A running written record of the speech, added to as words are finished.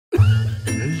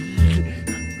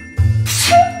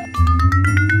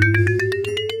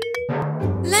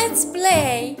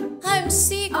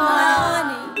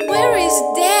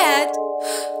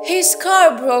His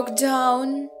car broke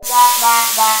down.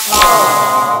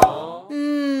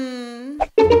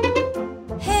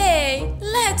 Hey,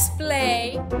 let's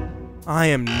play. I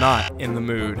am not in the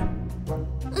mood.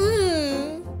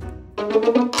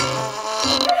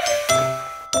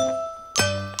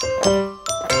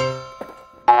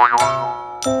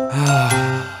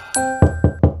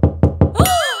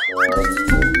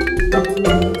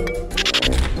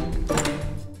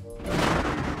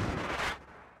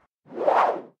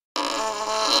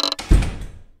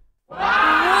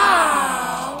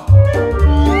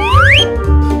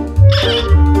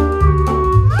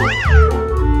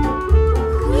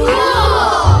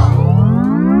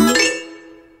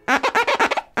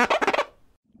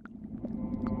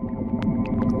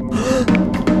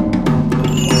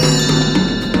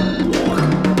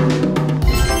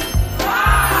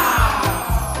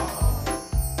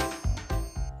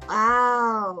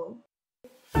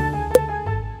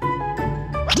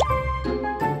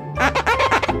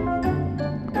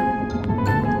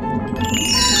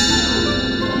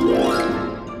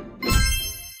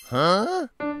 Huh?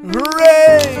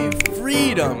 Hooray!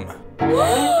 Freedom!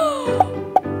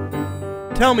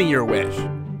 Tell me your wish.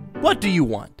 What do you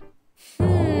want?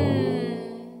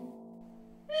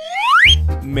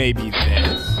 Maybe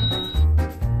this?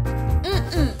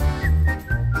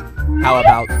 How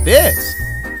about this?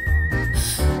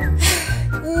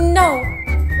 No.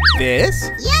 This?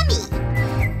 Yummy!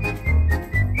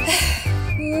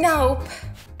 Nope.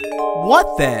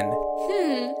 What then?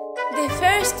 The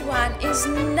first one is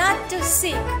not to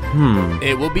seek.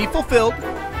 It will be fulfilled.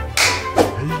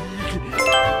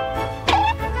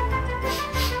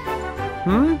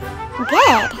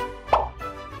 Good.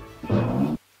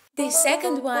 The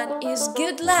second one is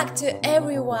good luck to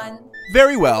everyone.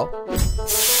 Very well.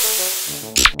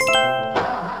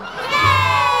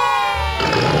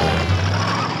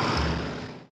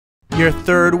 Your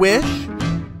third wish?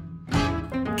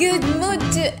 Good mood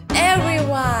to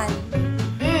everyone.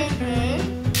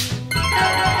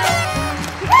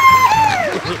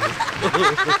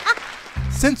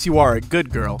 Since you are a good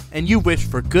girl and you wish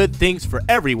for good things for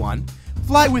everyone,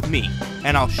 fly with me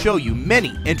and I'll show you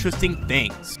many interesting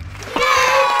things.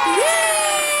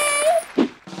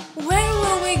 Where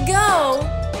will we go?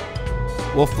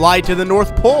 We'll fly to the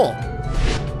North Pole.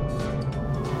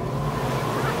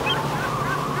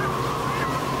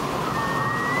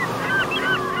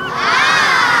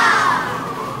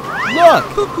 Look,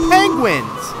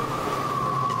 penguins!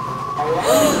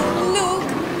 Look,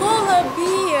 polar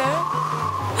bear.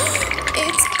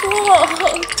 It's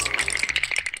cold.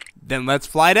 Then let's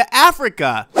fly to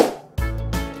Africa.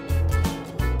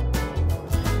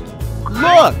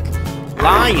 Look,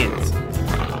 lions,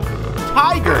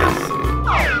 tigers.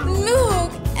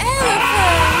 Look,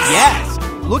 elephants. Yes,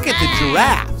 look at the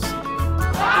giraffes.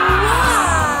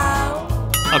 Wow.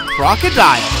 A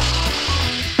crocodile.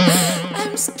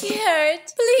 I'm scared.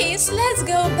 Please, let's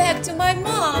go back to my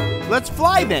mom. Let's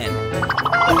fly then.